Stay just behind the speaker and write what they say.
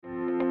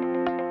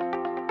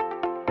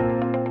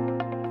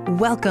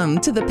Welcome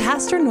to the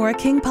Pastor Nora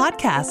King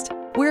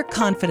Podcast. We're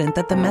confident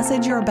that the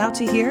message you're about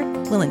to hear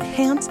will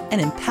enhance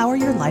and empower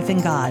your life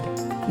in God.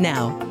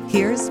 Now,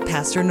 here's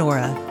Pastor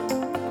Nora.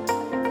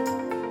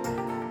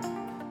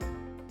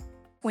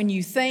 When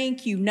you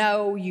think you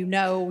know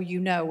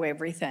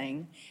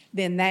everything,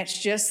 then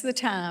that's just the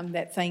time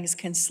that things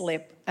can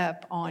slip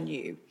up on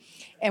you.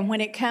 And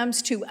when it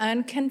comes to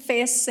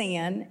unconfessed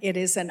sin, it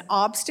is an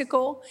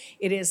obstacle,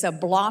 it is a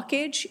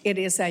blockage, it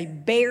is a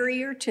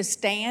barrier to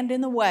stand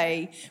in the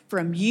way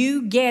from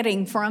you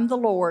getting from the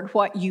Lord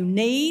what you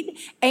need,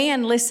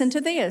 and listen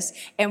to this,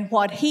 and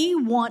what He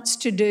wants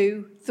to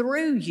do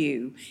through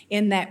you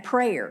in that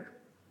prayer.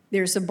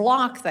 There's a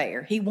block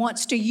there. He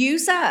wants to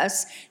use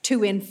us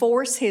to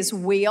enforce His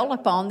will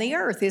upon the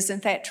earth.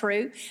 Isn't that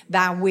true?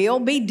 Thy will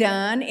be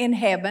done in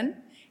heaven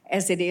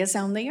as it is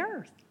on the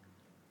earth.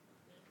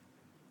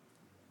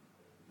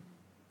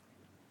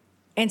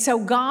 And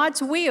so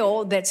God's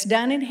will that's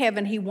done in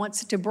heaven, He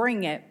wants to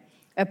bring it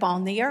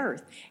upon the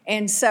earth.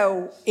 And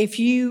so if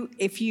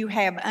you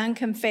have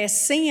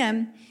unconfessed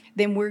sin,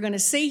 then we're going to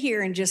see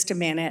here in just a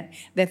minute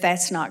that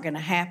that's not going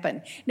to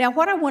happen. Now,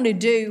 what I want to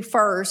do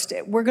first,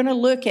 we're going to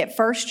look at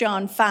 1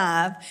 John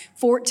 5,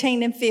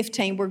 14 and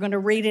 15. We're going to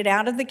read it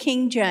out of the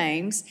King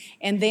James,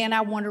 and then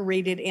I want to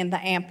read it in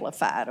the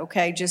Amplified,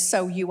 okay, just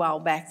so you all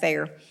back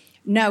there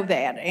know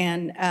that.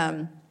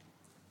 And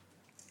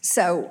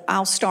so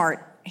I'll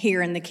start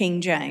here in the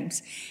King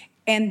James.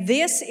 And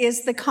this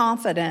is the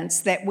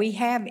confidence that we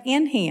have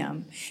in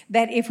Him,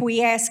 that if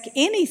we ask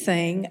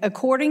anything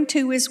according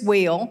to His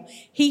will,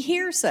 He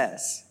hears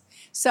us.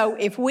 So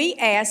if we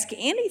ask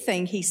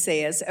anything, He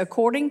says,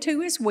 according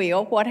to His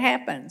will, what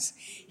happens?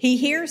 He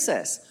hears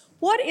us.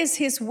 What is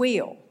His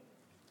will?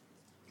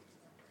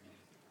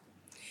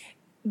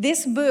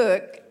 This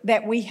book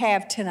that we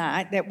have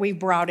tonight, that we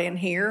brought in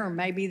here, or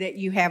maybe that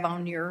you have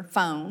on your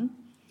phone,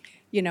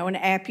 an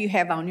app you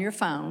have on your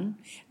phone.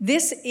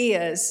 This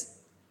is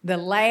the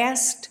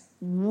last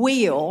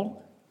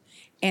will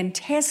and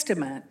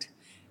testament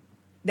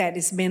that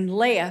has been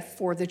left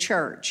for the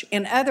church.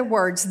 In other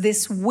words,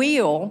 this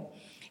will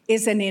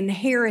is an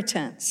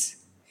inheritance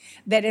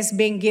that has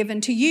been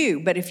given to you.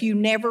 But if you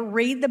never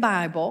read the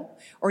Bible,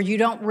 or you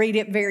don't read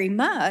it very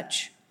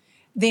much,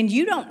 then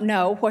you don't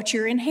know what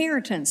your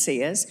inheritance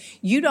is.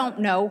 You don't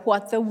know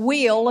what the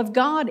will of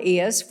God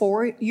is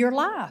for your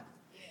life.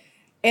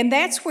 And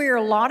that's where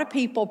a lot of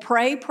people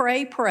pray,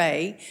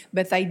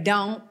 but they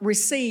don't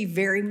receive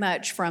very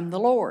much from the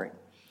Lord.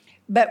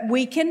 But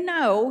we can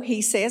know,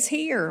 He says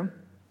here,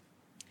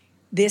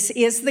 this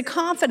is the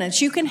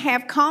confidence. You can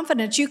have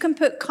confidence. You can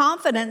put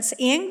confidence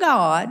in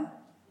God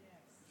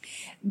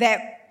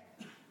that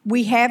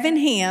we have in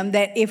Him,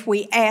 that if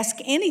we ask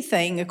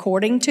anything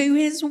according to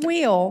His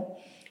will,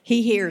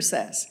 He hears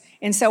us.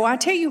 And so I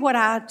tell you what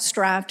I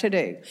strive to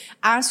do.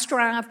 I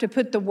strive to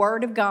put the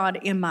Word of God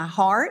in my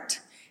heart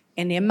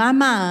and in my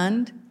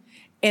mind,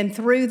 and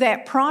through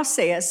that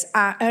process,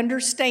 I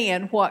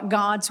understand what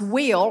God's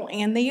will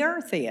in the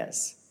earth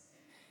is.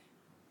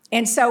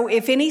 And so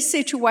if any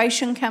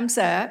situation comes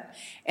up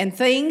and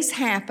things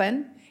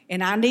happen,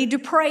 and I need to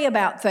pray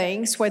about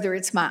things, whether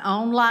it's my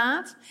own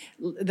life,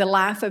 the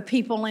life of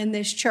people in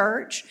this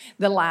church,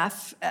 the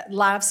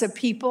lives of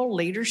people,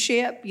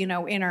 leadership, in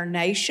our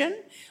nation,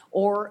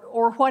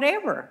 or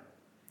whatever,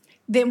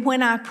 then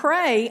when I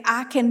pray,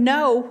 I can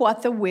know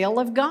what the will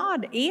of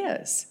God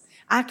is.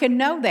 I can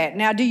know that.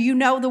 Now, do you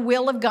know the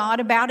will of God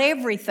about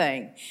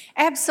everything?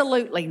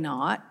 Absolutely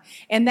not.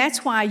 And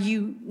that's why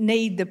you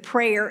need the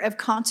prayer of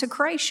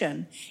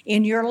consecration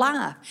in your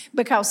life,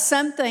 because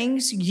some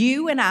things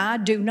you and I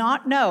do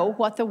not know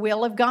what the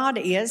will of God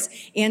is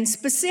in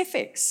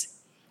specifics.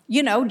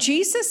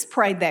 Jesus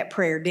prayed that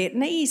prayer,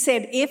 didn't He? He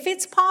said, if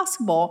it's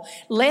possible,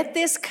 let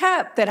this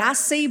cup that I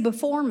see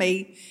before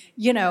me,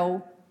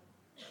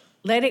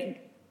 let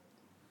it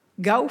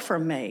go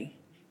from me,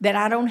 that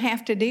I don't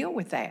have to deal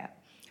with that.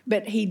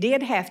 But He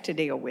did have to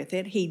deal with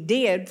it. He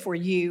did for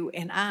you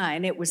and I,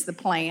 and it was the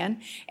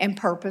plan and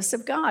purpose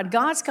of God.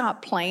 God's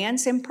got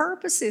plans and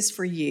purposes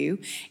for you,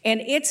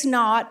 and it's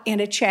not in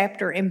a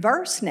chapter and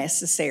verse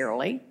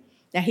necessarily.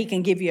 Now, He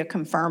can give you a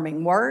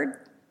confirming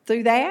word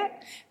through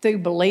that, through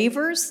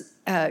believers,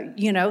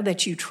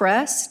 that you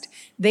trust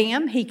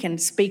them. He can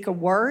speak a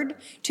word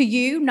to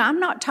you. Now, I'm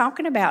not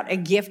talking about a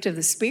gift of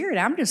the Spirit.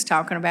 I'm just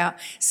talking about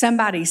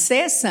somebody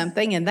says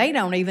something and they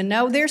don't even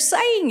know they're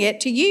saying it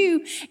to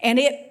you, and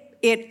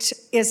it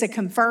is a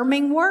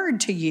confirming word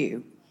to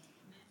you.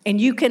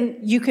 And you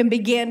can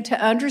begin to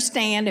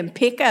understand and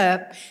pick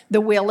up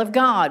the will of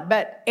God.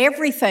 But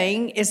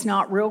everything is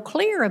not real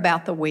clear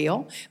about the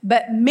will,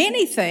 but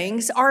many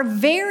things are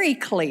very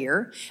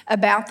clear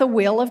about the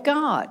will of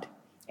God.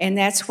 And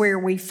that's where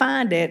we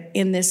find it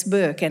in this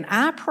book. And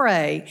I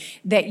pray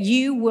that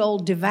you will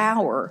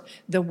devour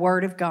the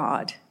Word of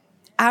God.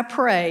 I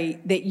pray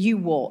that you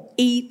will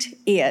eat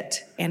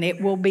it and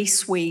it will be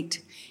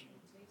sweet.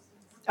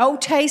 Oh,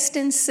 taste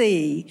and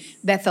see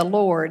that the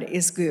Lord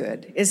is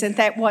good. Isn't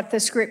that what the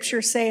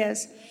Scripture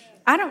says?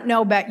 I don't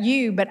know about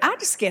you, but I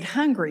just get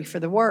hungry for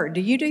the Word.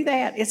 Do you do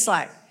that? It's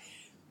like,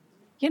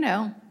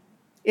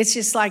 It's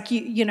just like,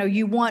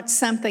 you want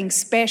something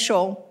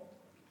special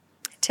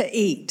to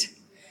eat.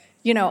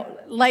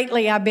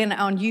 Lately I've been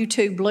on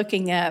YouTube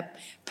looking up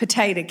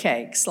potato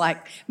cakes.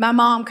 Like my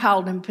mom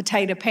called them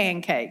potato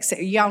pancakes.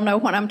 Y'all know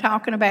what I'm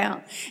talking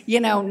about?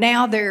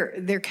 Now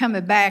they're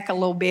coming back a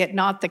little bit,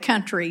 not the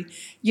country,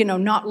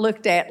 not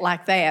looked at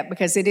like that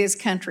because it is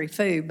country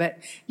food, but,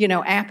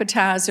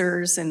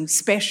 appetizers and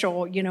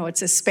special,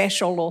 it's a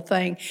special little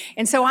thing.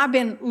 And so I've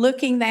been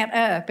looking that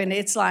up, and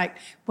it's like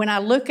when I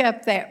look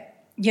up that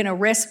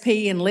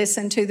recipe and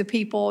listen to the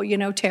people,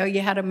 tell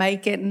you how to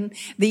make it and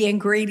the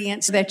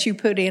ingredients that you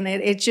put in it.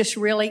 It's just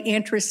really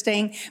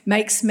interesting,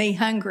 makes me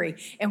hungry.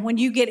 And when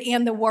you get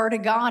in the Word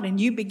of God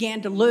and you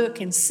begin to look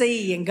and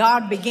see, and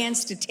God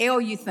begins to tell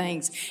you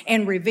things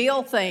and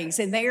reveal things,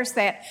 and there's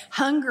that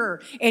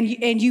hunger, and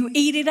you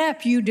eat it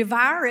up, you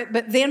devour it,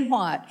 but then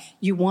what?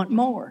 You want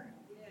more.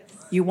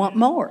 You want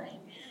more.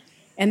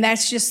 And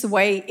that's just the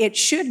way it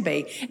should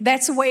be.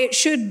 That's the way it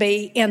should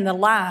be in the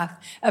life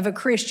of a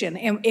Christian.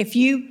 And if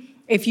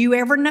you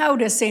ever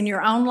notice in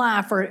your own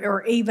life,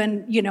 or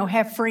even,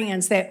 have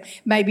friends that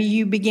maybe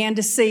you begin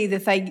to see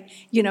that they,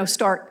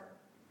 start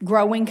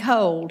growing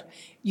cold,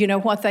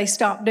 what they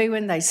stop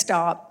doing? They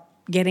stop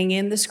getting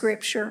in the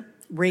Scripture,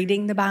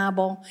 reading the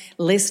Bible,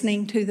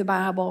 listening to the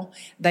Bible.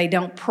 They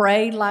don't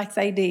pray like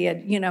they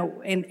did,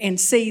 and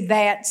see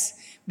that's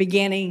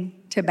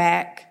beginning to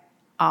back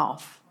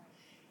off.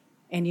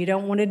 And you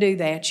don't want to do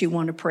that. You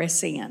want to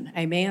press in.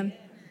 Amen?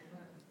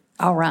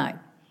 All right.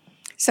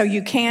 So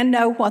you can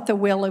know what the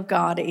will of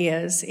God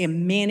is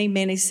in many,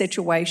 many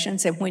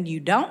situations. And when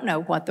you don't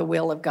know what the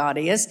will of God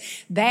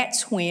is,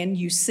 that's when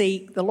you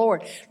seek the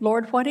Lord.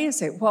 Lord, what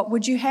is it? What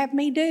would you have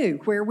me do?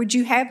 Where would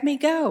you have me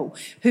go?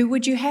 Who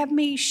would you have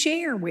me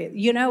share with?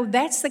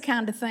 That's the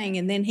kind of thing.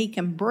 And then He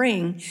can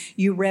bring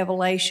you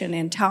revelation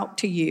and talk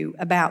to you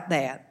about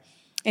that.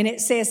 And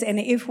it says, and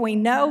if we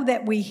know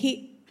that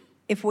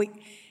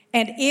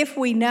if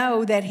we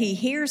know that He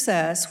hears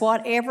us,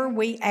 whatever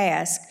we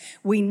ask,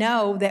 we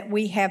know that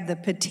we have the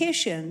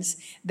petitions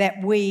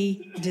that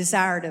we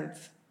desired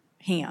of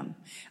Him.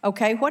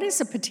 Okay, what is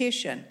a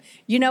petition?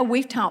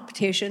 We've taught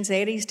petitions.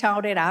 Eddie's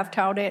taught it. I've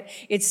taught it.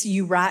 It's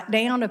you write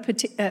down a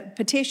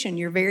petition.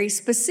 You're very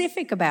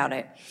specific about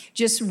it.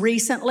 Just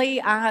recently,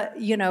 I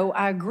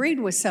agreed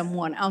with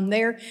someone on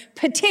their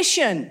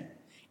petition.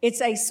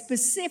 It's a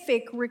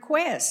specific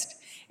request.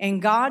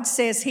 And God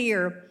says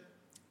here,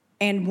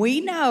 and we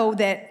know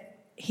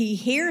that He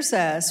hears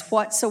us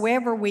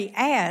whatsoever we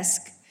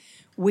ask.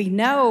 We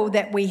know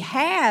that we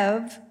have the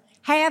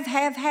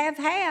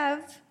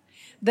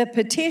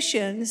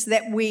petitions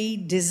that we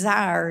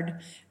desired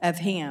of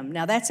Him.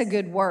 Now that's a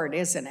good word,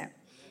 isn't it?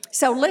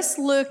 So let's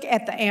look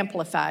at the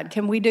Amplified.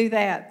 Can we do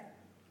that?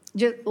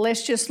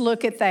 Let's just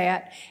look at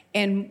that,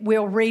 and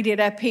we'll read it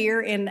up here.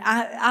 And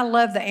I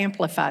love the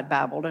Amplified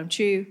Bible, don't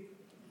you?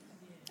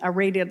 I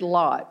read it a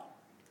lot.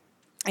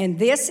 And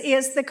this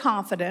is the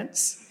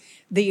confidence,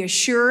 the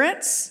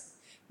assurance,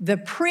 the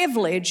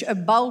privilege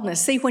of boldness.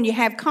 See, when you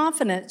have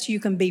confidence, you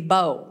can be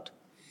bold.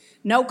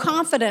 No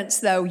confidence,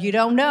 though, you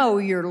don't know,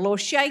 you're a little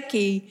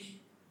shaky.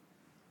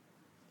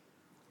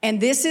 And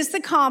this is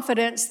the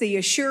confidence, the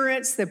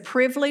assurance, the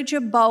privilege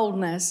of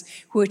boldness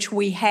which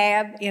we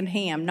have in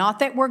Him. Not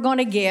that we're going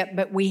to get,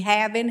 but we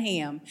have in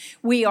Him.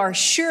 We are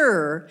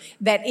sure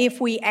that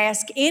if we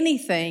ask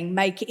anything,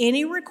 make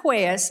any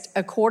request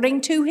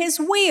according to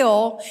His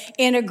will,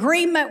 in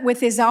agreement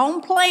with His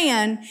own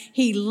plan,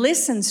 He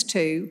listens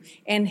to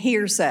and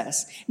hears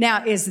us.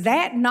 Now, is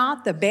that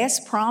not the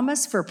best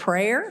promise for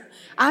prayer?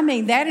 I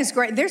mean, that is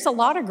great. There's a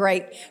lot of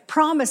great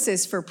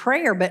promises for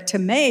prayer, but to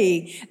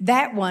me,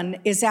 that one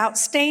is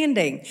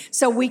outstanding.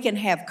 So we can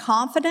have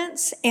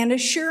confidence and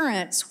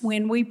assurance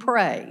when we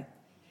pray.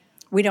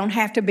 We don't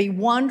have to be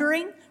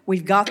wondering.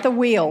 We've got the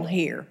will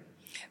here.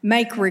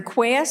 Make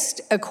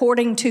request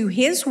according to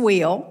His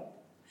will,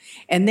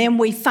 and then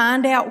we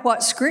find out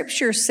what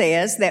Scripture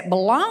says that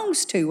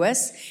belongs to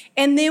us,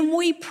 and then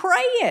we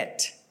pray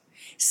it.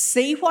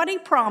 See what He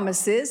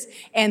promises,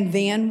 and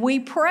then we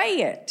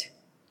pray it.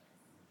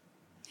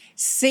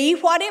 See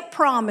what it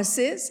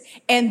promises,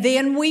 and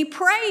then we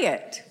pray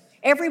it.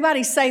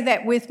 Everybody say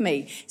that with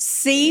me.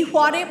 See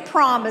what it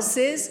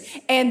promises,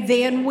 and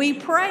then we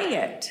pray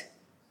it.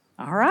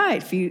 All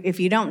right,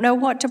 if you don't know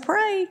what to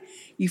pray,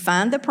 you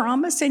find the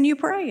promise and you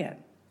pray it.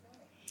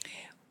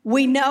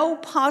 We know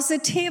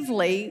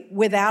positively,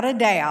 without a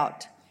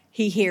doubt,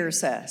 He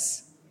hears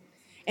us.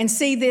 And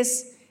see,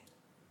 this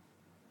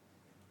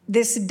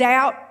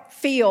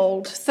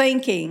doubt-filled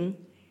thinking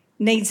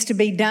needs to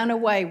be done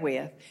away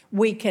with.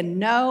 We can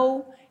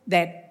know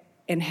that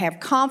and have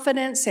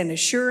confidence and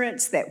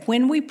assurance that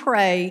when we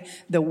pray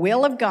the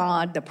will of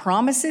God, the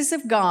promises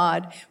of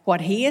God,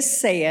 what He has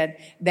said,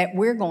 that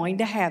we're going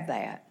to have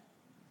that.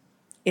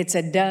 It's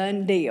a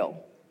done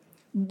deal.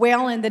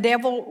 Well, and the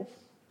devil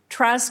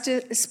tries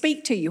to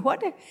speak to you.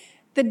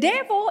 The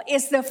devil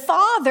is the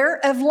father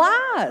of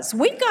lies.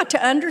 We've got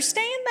to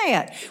understand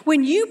that.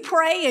 When you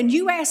pray and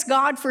you ask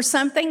God for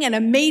something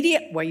and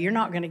well, you're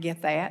not going to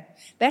get that.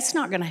 That's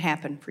not going to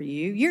happen for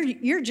you.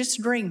 You're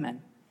just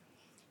dreaming.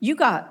 You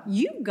got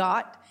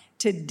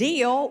to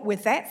deal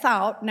with that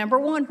thought. Number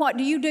one, what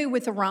do you do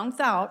with the wrong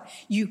thought?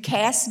 You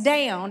cast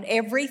down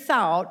every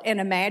thought and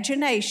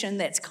imagination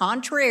that's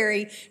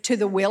contrary to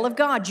the will of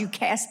God. You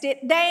cast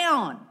it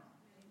down.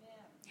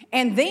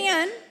 And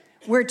then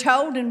we're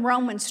told in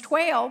Romans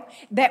 12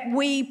 that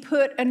we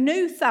put a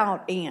new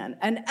thought in,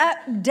 an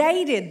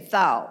updated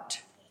thought.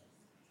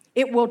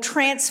 It will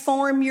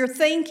transform your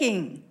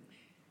thinking.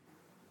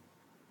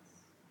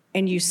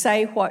 And you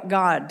say what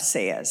God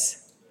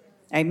says.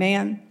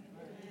 Amen?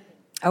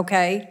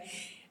 Okay?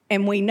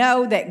 And we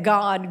know that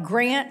God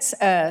grants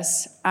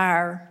us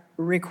our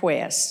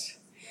requests.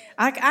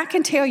 I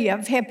can tell you,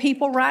 I've had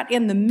people right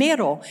in the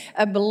middle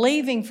of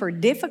believing for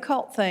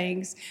difficult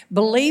things,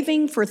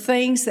 believing for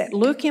things that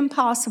look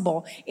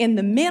impossible. In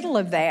the middle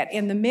of that,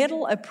 in the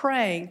middle of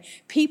praying,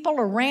 people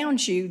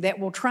around you that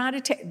will try to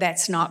tell,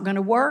 that's not going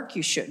to work.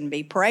 You shouldn't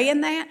be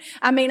praying that.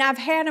 I mean, I've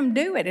had them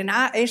do it, and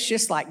it's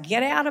just like,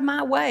 get out of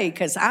my way,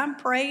 because I'm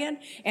praying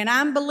and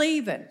I'm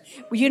believing.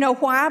 You know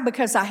why?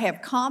 Because I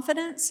have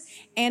confidence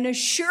and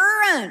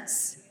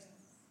assurance.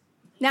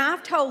 Now,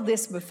 I've told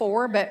this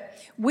before, but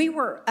we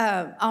were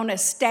on a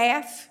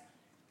staff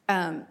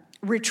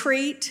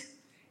retreat,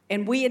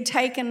 and we had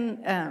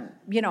taken,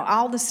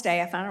 all the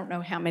staff. I don't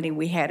know how many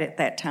we had at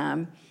that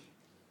time,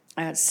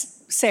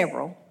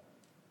 several.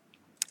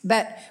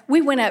 But we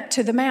went up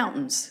to the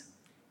mountains,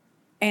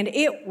 and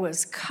it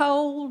was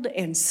cold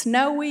and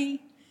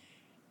snowy,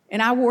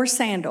 and I wore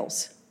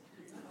sandals.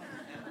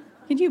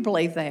 Can you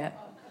believe that?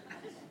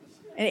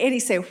 And Eddie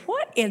said,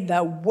 "What in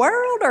the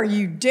world are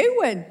you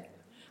doing?"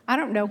 I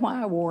don't know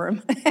why I wore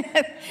them.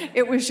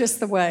 It was just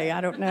the way.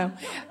 I don't know.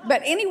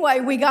 But anyway,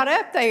 we got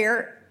up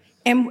there,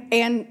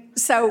 and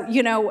so,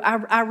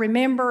 I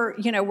remember,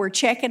 we're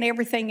checking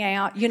everything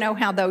out. You know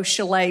how those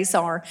chalets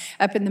are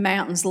up in the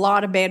mountains, a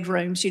lot of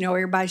bedrooms.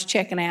 Everybody's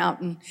checking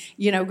out and,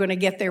 going to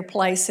get their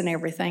place and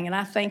everything. And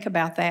I think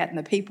about that and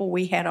the people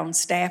we had on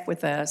staff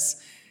with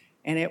us.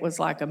 And it was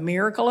like a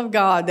miracle of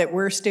God that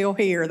we're still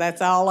here.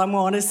 That's all I'm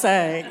going to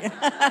say.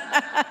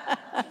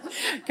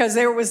 Because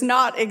there was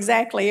not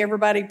exactly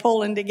everybody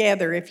pulling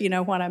together, if you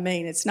know what I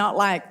mean. It's not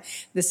like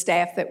the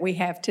staff that we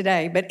have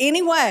today. But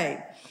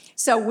anyway,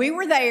 so we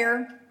were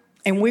there,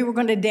 and we were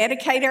going to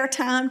dedicate our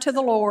time to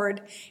the Lord,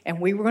 and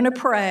we were going to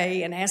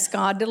pray and ask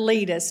God to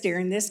lead us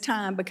during this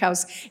time,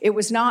 because it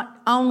was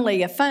not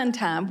only a fun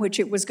time, which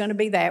it was going to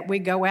be that.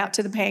 We'd go out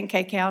to the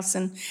pancake house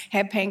and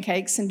have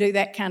pancakes and do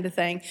that kind of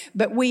thing.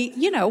 But we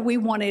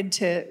wanted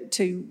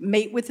to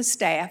meet with the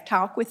staff,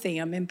 talk with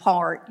them,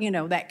 impart,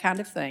 that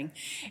kind of thing.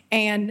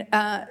 And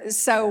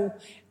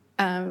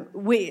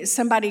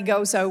somebody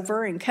goes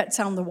over and cuts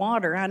on the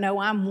water. I know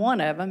I'm one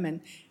of them,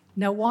 and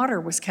no water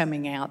was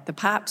coming out. The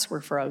pipes were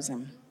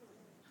frozen.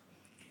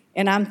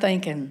 And I'm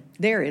thinking,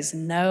 there is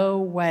no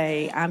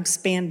way I'm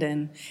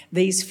spending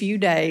these few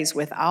days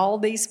with all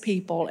these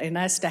people and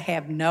us to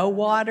have no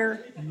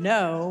water.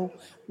 No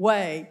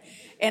way.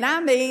 And I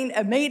mean,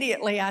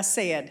 immediately I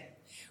said,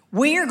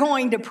 we are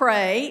going to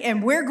pray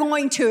and we're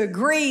going to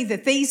agree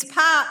that these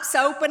pipes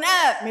open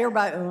up. And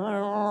everybody,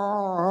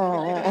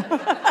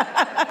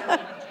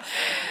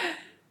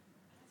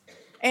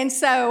 and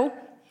so,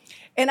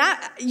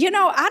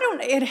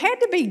 it had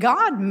to be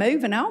God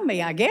moving on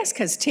me, I guess,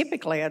 because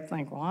typically I'd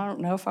think, well, I don't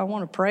know if I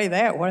want to pray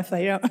that. What if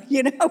they don't,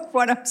 you know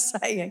what I'm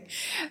saying?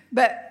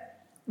 But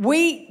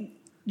we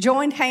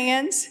joined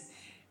hands,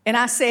 and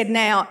I said,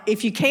 now,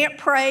 if you can't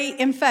pray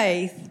in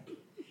faith,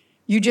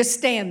 you just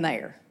stand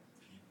there.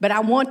 But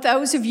I want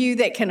those of you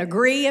that can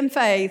agree in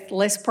faith,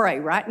 let's pray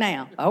right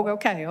now. Oh,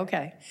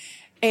 okay.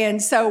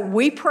 And so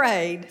we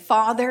prayed,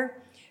 Father,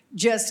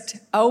 just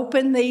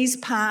open these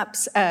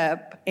pipes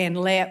up and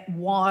let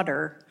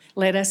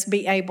us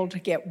be able to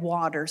get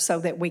water so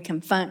that we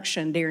can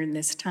function during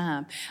this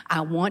time.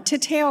 I want to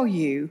tell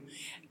you,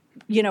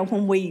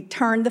 when we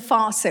turned the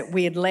faucet,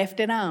 we had left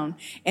it on,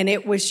 and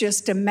it was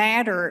just a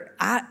matter,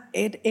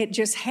 it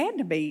just had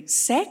to be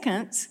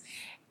seconds,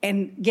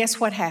 and guess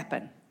what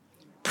happened?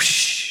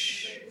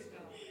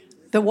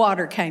 The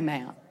water came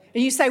out.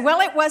 And you say,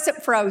 well, it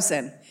wasn't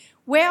frozen.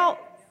 Well,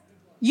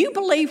 you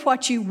believe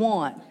what you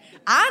want.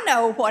 I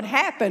know what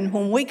happened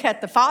when we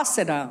cut the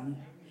faucet on.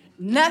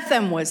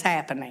 Nothing was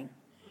happening.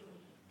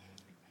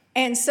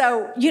 And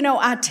so,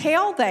 I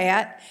tell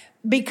that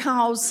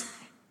because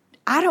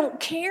I don't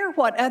care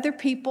what other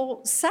people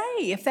say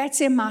if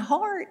that's in my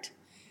heart.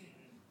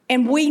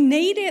 And we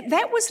need it.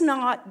 That was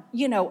not,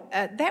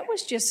 that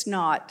was just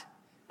not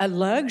a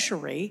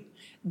luxury.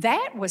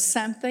 That was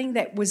something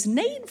that was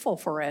needful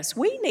for us.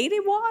 We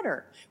needed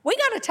water. We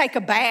got to take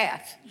a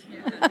bath.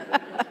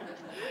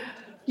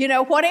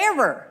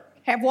 Whatever.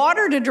 Have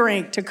water to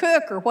drink, to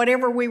cook, or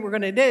whatever we were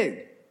going to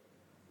do.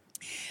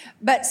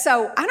 But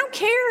so I don't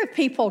care if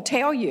people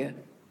tell you,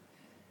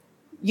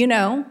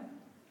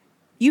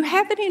 You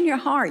have it in your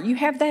heart. You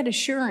have that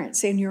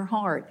assurance in your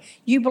heart.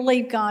 You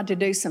believe God to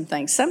do some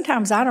things.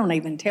 Sometimes I don't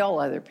even tell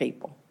other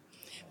people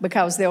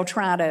because they'll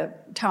try to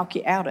talk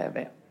you out of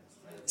it.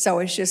 So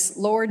it's just,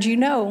 Lord, you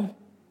know,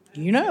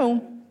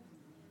 Lord.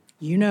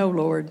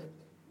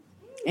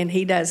 And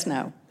He does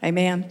know.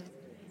 Amen?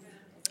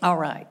 All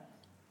right.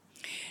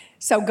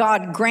 So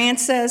God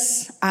grants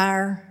us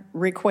our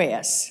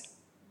requests.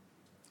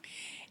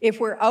 If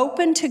we're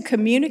open to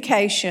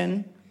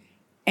communication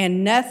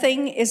and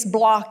nothing is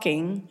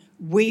blocking,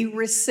 we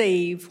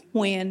receive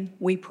when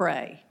we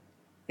pray.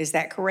 Is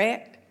that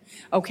correct?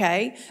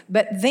 Okay,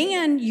 but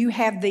then you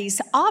have these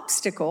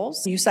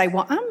obstacles. You say,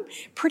 well, I'm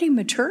pretty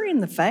mature in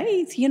the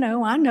faith. You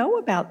know, I know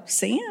about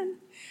sin.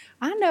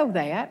 I know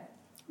that.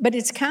 But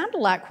it's kind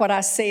of like what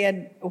I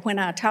said when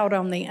I taught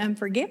on the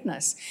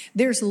unforgiveness.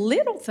 There's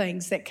little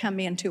things that come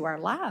into our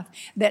life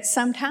that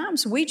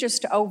sometimes we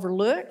just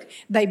overlook.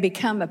 They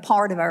become a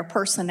part of our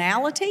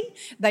personality.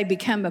 They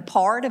become a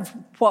part of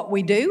what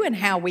we do and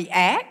how we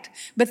act.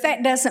 But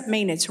that doesn't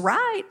mean it's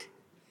right.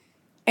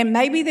 And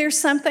maybe there's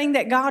something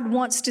that God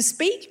wants to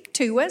speak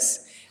to us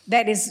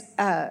that is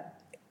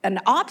an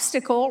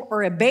obstacle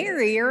or a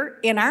barrier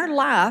in our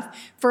life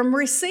from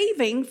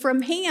receiving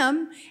from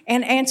Him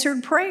an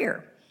answered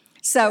prayer.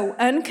 So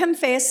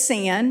unconfessed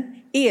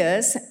sin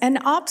is an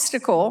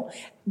obstacle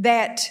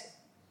that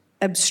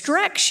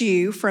obstructs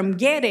you from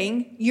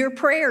getting your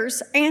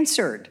prayers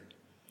answered.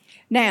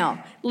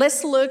 Now,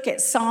 let's look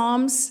at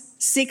Psalms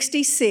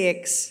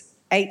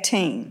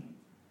 66:18.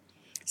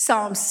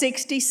 Psalm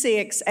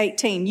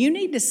 66:18. You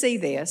need to see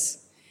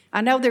this.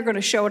 I know they're going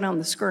to show it on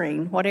the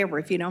screen, whatever.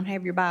 If you don't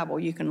have your Bible,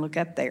 you can look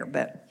up there.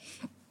 But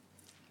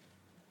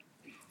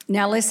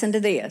now listen to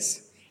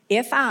this.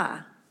 If I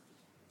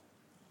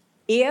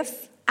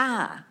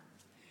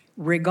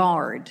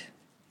regard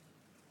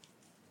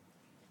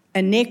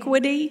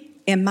iniquity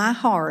in my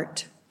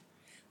heart,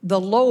 the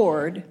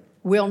Lord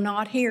will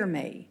not hear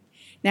me.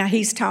 Now,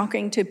 He's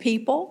talking to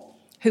people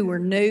who are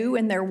new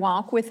in their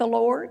walk with the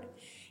Lord.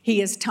 He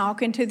is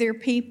talking to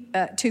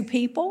to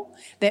people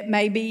that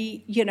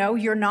maybe, you know,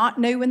 you're not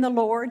new in the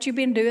Lord. You've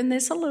been doing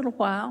this a little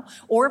while.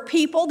 Or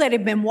people that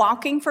have been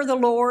walking for the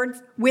Lord,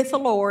 with the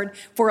Lord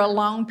for a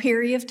long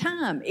period of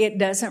time. It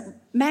doesn't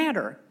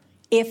matter.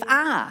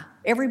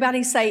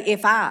 Everybody say,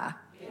 if I.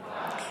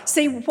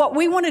 See, what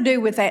we want to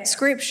do with that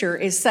scripture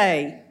is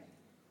say,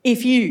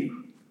 if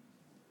you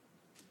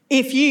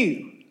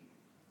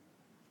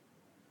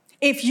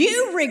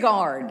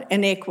regard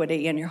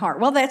iniquity in your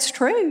heart. Well, that's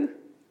true.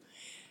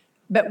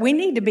 But we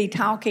need to be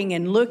talking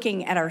and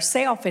looking at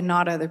ourselves and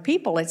not other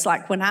people. It's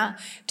like when I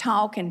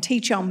talk and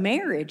teach on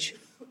marriage,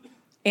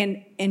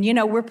 and you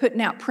know, we're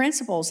putting out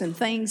principles and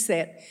things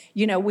that,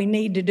 you know, we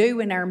need to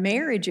do in our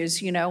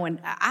marriages, you know, and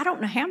I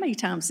don't know how many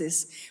times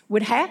this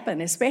would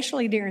happen,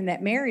 especially during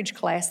that marriage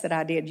class that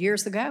I did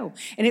years ago.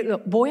 And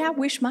boy, I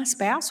wish my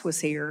spouse was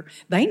here.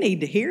 They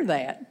need to hear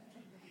that.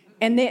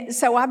 And then,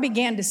 so I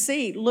began to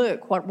see,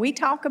 look, what we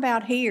talk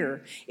about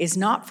here is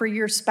not for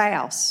your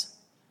spouse.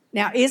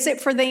 Now, is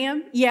it for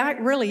them? Yeah, it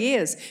really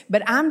is.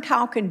 But I'm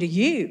talking to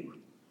you.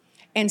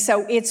 And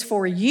so it's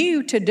for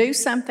you to do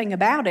something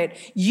about it.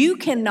 You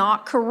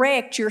cannot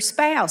correct your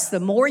spouse. The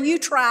more you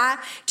try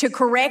to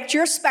correct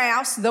your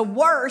spouse, the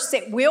worse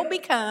it will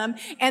become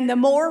and the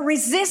more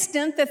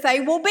resistant that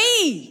they will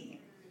be.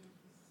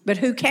 But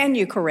who can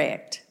you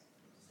correct?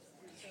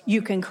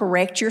 You can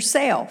correct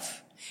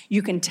yourself.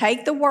 You can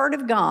take the Word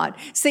of God.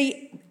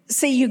 See,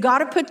 you got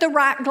to put the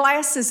right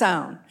glasses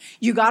on.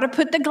 You got to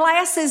put the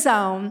glasses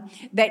on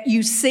that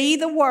you see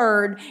the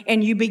Word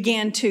and you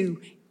begin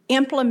to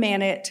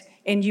implement it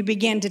and you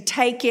begin to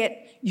take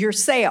it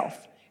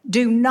yourself.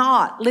 Do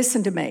not,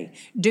 listen to me,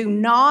 do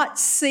not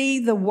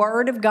see the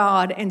Word of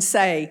God and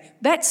say,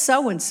 that's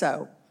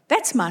so-and-so.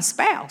 That's my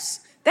spouse.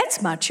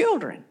 That's my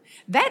children.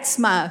 That's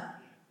my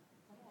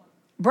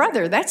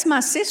brother. That's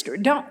my sister.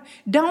 Don't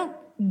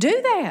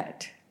do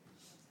that.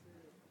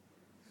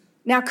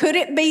 Now, could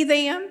it be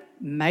them?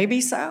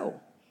 Maybe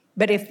so.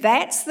 But if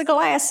that's the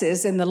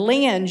glasses and the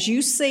lens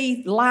you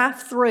see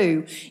life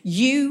through,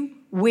 you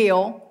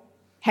will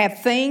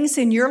have things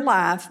in your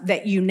life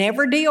that you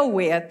never deal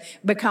with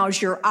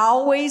because you're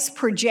always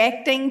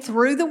projecting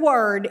through the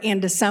Word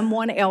into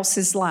someone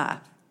else's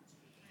life.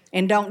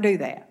 And don't do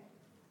that.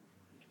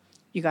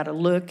 You got to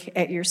look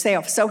at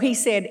yourself. So he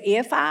said,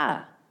 if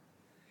I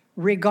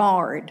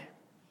regard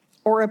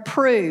or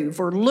approve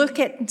or look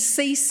at and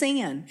see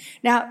sin.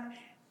 Now,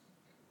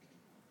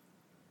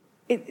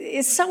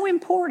 it's so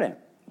important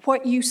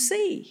what you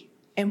see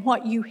and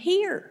what you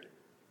hear,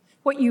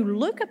 what you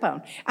look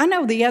upon. I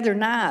know the other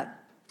night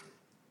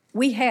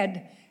we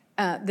had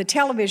the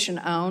television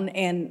on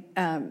and,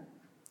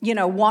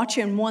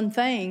 watching one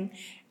thing,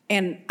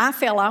 and I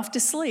fell off to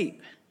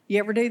sleep. You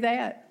ever do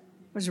that?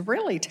 I was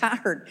really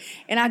tired,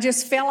 and I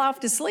just fell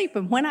off to sleep.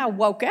 And when I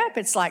woke up,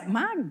 it's like,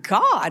 my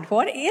God,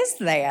 what is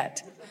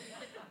that?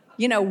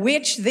 You know,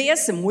 which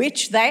this and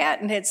which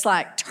that, and it's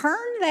like, turn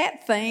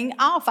that thing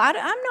off. I'm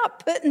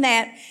not putting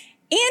that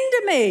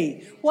into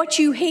me. What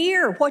you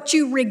hear, what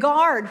you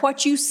regard,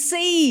 what you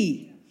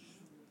see.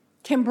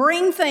 can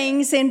bring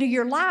things into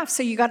your life.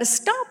 So you got to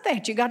stop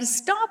that. You got to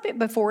stop it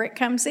before it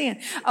comes in.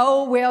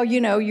 Oh, well,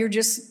 you're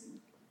just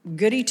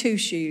goody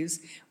two-shoes.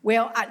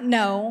 Well,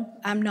 no,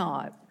 I'm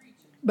not.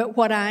 But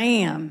what I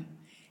am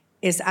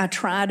is I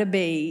try to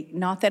be,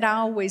 not that I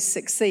always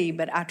succeed,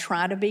 but I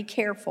try to be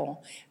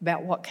careful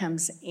about what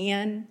comes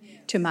in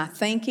to my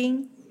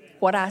thinking,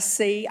 what I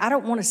see. I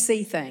don't want to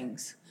see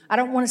things. I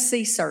don't want to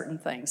see certain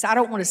things. I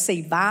don't want to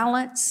see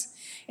violence,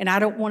 and I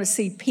don't want to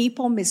see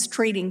people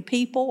mistreating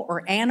people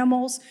or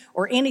animals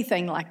or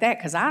anything like that,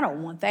 because I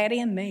don't want that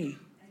in me.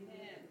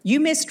 You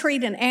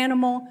mistreat an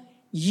animal,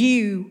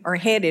 you are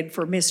headed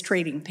for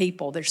mistreating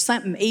people. There's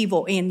something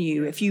evil in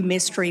you if you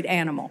mistreat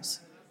animals.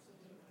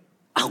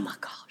 Oh my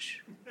gosh.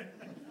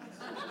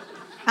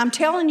 I'm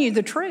telling you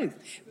the truth.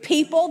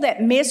 People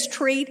that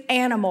mistreat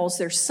animals,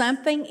 there's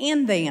something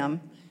in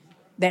them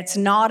that's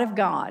not of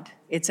God.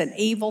 It's an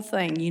evil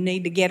thing. You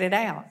need to get it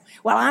out.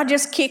 Well, I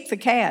just kicked the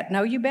cat.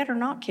 No, you better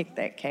not kick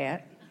that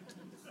cat.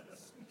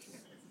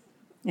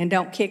 And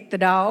don't kick the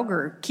dog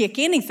or kick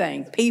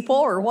anything, people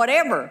or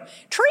whatever.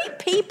 Treat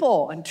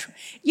people. And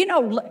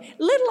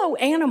little old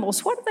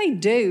animals, what do they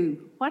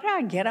do? Why did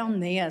I get on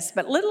this?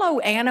 But little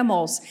old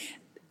animals,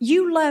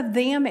 you love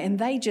them and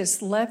they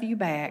just love you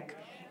back.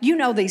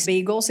 These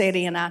beagles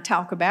Eddie and I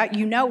talk about,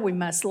 we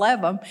must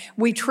love them.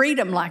 We treat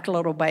them like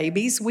little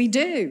babies. We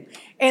do.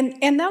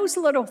 And those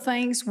little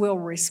things will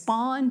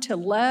respond to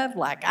love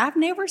like I've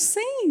never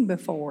seen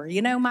before.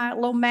 My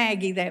little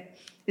Maggie that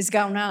is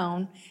gone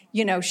on,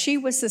 she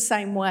was the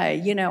same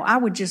way. I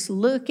would just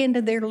look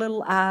into their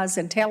little eyes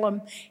and tell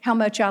them how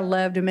much I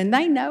loved them. And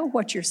they know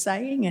what you're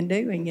saying and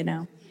doing,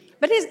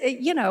 But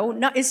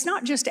it's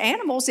not just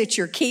animals. It's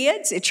your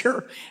kids. It's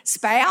your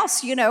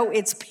spouse.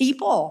 It's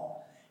people.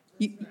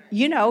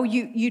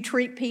 You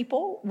treat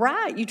people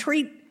right. You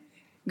treat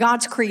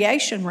God's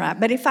creation right.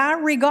 But if I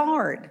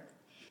regard,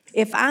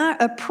 if I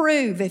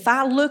approve, if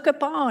I look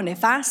upon,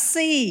 if I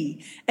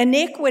see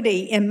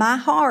iniquity in my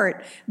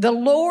heart, the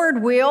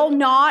Lord will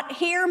not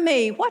hear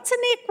me. What's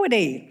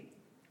iniquity?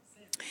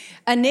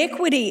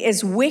 Iniquity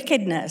is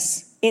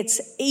wickedness.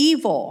 It's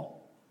evil.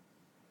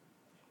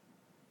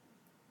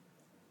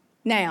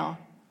 Now,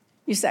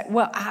 you say,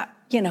 well, I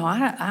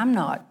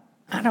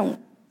don't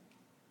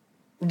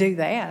do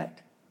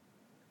that.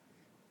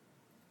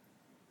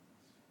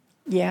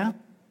 Yeah,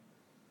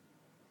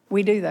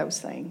 we do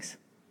those things.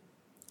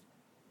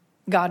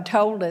 God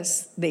told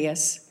us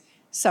this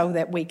so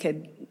that we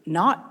could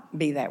not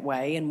be that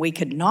way and we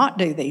could not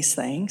do these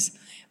things.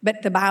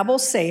 But the Bible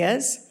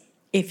says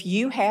if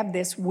you have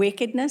this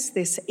wickedness,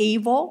 this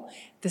evil,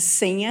 the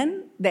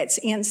sin that's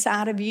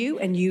inside of you,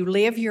 and you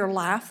live your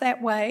life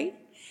that way,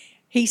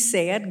 He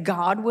said,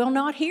 God will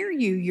not hear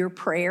you. Your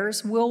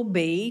prayers will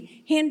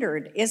be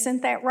hindered.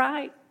 Isn't that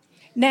right?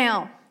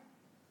 Now,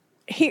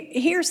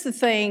 here's the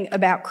thing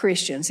about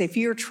Christians. If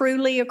you're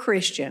truly a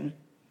Christian,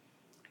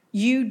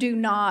 you do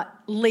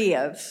not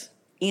live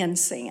in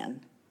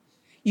sin.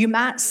 You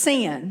might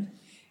sin.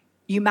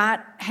 You might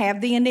have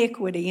the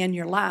iniquity in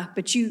your life,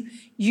 but you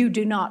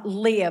do not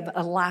live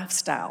a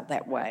lifestyle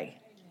that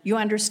way. You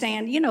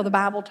understand? The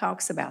Bible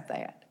talks about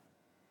that.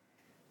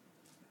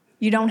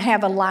 You don't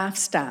have a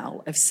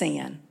lifestyle of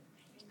sin.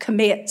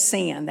 Commit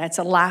sin. That's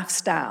a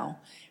lifestyle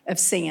of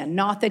sin.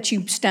 Not that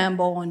you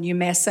stumble and you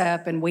mess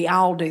up, and we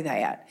all do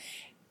that.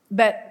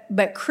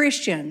 But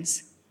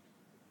Christians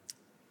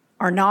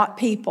are not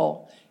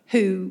people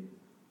who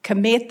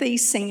commit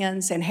these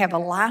sins and have a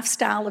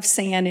lifestyle of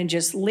sin and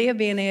just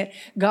live in it.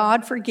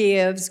 God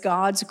forgives,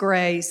 God's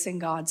grace,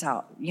 and God's,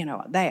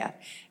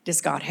 that.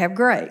 Does God have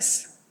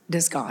grace?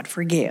 Does God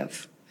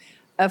forgive?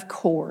 Of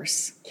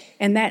course.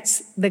 And that's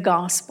the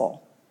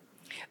gospel.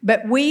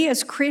 But we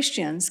as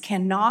Christians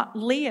cannot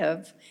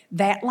live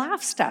that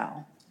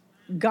lifestyle.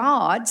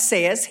 God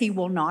says He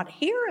will not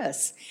hear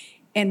us.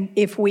 And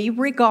if we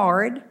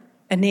regard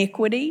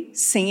iniquity,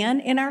 sin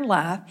in our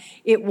life,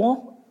 it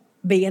won't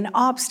be an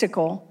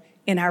obstacle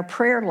in our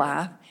prayer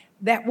life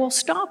that will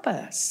stop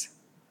us.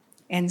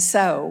 And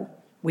so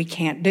we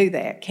can't do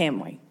that, can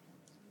we?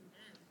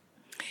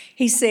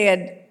 He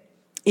said,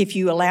 if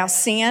you allow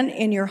sin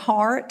in your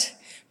heart,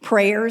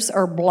 prayers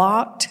are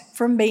blocked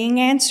from being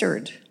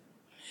answered.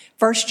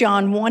 1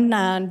 John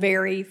 1:9,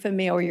 very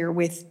familiar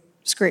with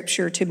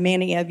Scripture to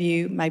many of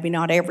you, maybe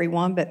not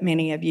everyone, but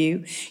many of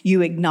you.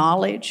 You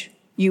acknowledge,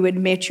 you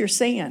admit your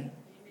sin.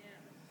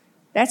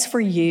 That's for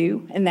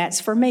you and that's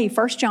for me.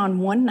 1 John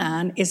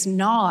 1:9 is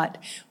not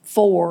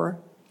for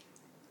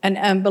an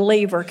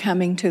unbeliever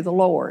coming to the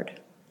Lord.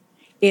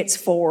 It's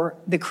for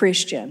the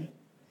Christian.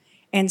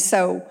 And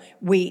so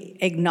we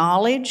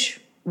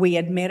acknowledge, we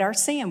admit our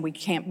sin. We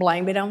can't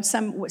blame it on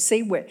some.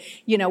 See,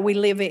 we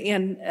live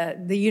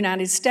in the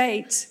United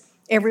States.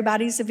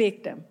 Everybody's a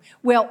victim.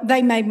 Well,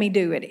 they made me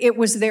do it. It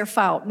was their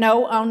fault.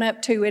 No, own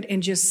up to it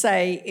and just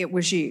say it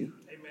was you.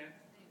 Amen.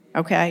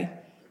 Okay?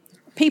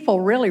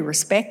 People really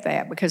respect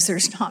that because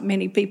there's not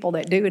many people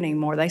that do it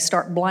anymore. They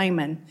start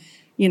blaming,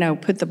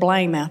 put the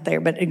blame out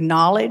there. But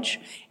acknowledge,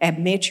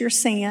 admit your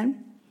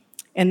sin,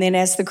 And then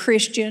as the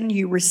Christian,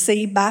 you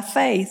receive by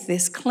faith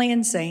this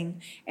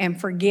cleansing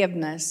and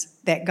forgiveness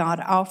that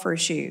God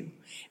offers you.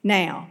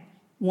 Now,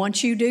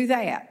 once you do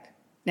that,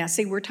 now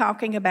see, we're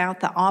talking about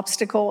the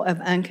obstacle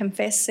of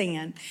unconfessed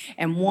sin.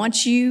 And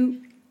once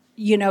you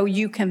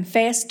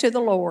confess to the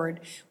Lord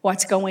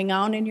what's going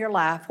on in your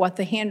life, what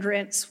the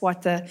hindrance,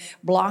 what the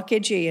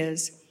blockage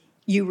is,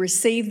 you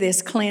receive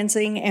this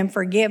cleansing and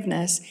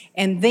forgiveness.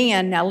 And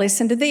then, now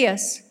listen to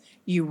this,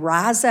 you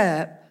rise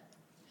up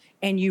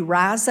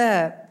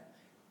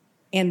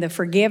in the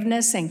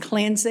forgiveness and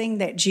cleansing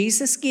that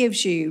Jesus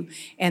gives you,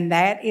 and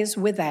that is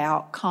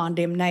without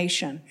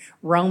condemnation.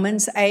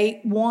 Romans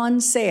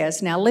 8:1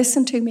 says, now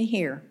listen to me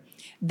here,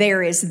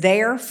 there is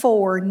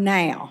therefore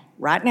now,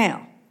 right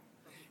now,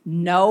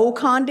 no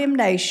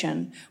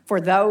condemnation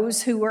for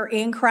those who are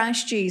in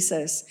Christ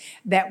Jesus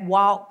that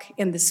walk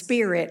in the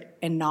Spirit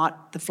and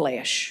not the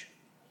flesh.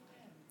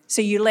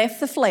 So you left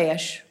the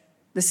flesh,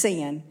 the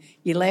sin,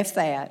 you left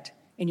that,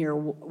 and you're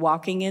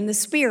walking in the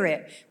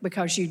Spirit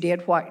because you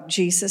did what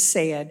Jesus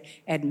said.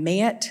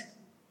 Admit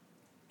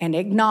and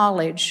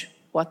acknowledge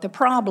what the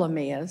problem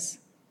is.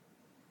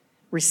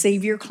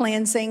 Receive your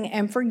cleansing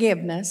and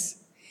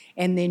forgiveness.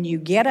 And then you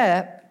get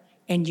up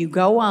and you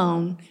go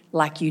on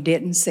like you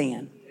didn't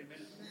sin.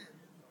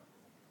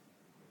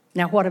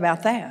 Now, what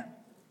about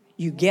that?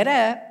 You get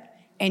up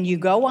and you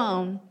go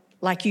on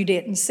like you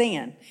didn't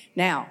sin.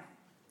 Now,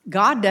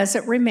 God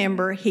doesn't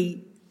remember.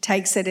 He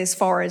takes it as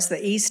far as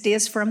the east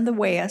is from the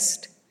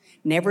west,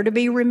 never to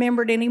be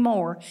remembered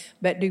anymore.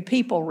 But do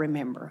people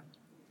remember?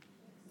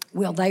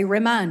 Will they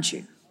remind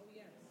you?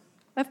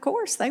 Of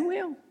course they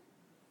will.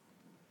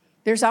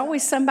 There's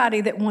always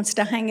somebody that wants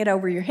to hang it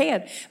over your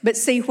head. But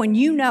see, when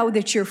you know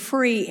that you're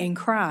free in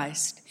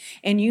Christ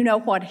and you know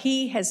what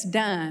He has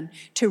done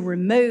to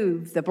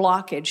remove the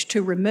blockage,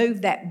 to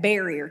remove that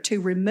barrier,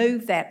 to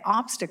remove that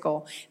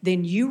obstacle,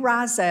 then you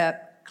rise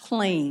up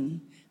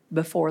clean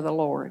before the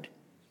Lord.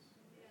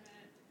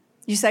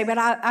 You say, but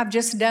I've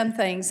just done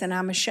things and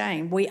I'm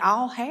ashamed. We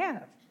all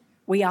have.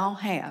 We all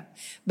have.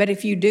 But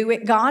if you do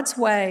it God's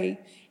way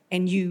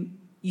and you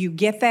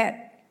get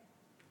that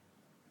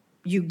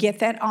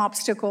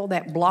obstacle,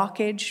 that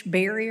blockage,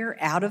 barrier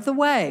out of the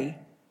way,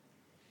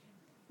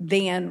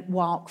 then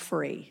walk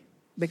free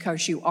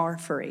because you are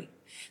free.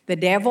 The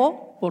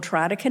devil will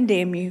try to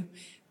condemn you.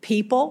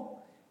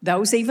 People,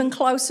 those even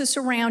closest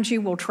around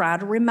you, will try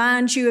to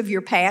remind you of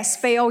your past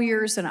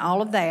failures and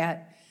all of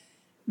that.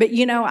 But,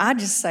 I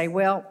just say,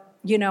 well,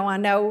 I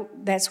know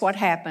that's what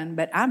happened,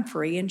 but I'm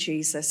free in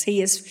Jesus. He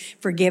has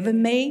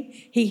forgiven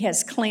me. He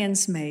has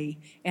cleansed me,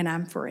 and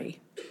I'm free.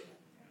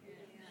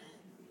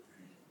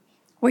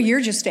 Well,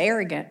 you're just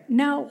arrogant.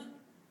 No,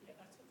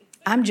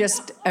 I'm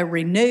just a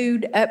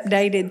renewed,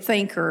 updated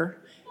thinker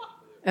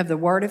of the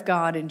Word of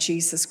God in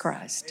Jesus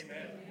Christ.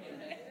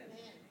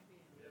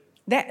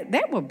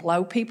 That would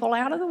blow people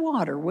out of the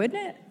water,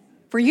 wouldn't it?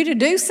 For you to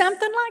do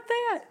something like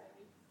that.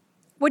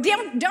 Well,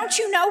 don't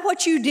you know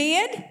what you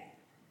did?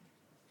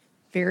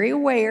 Very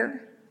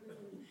aware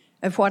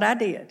of what I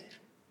did.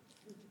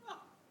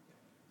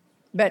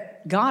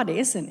 But God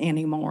isn't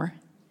anymore.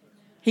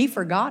 He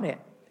forgot it.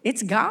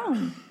 It's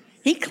gone.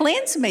 He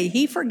cleansed me.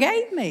 He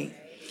forgave me.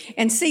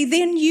 And see,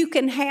 then you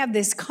can have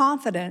this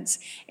confidence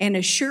and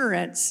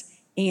assurance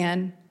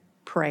in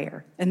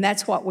prayer. And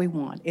that's what we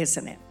want,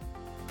 isn't it?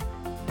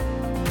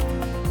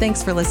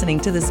 Thanks for listening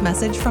to this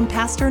message from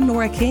Pastor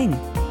Nora King.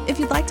 If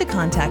you'd like to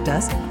contact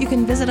us, you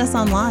can visit us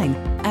online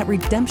at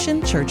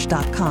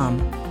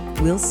redemptionchurch.com.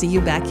 We'll see you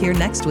back here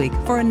next week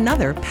for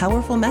another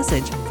powerful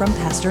message from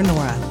Pastor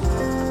Nora.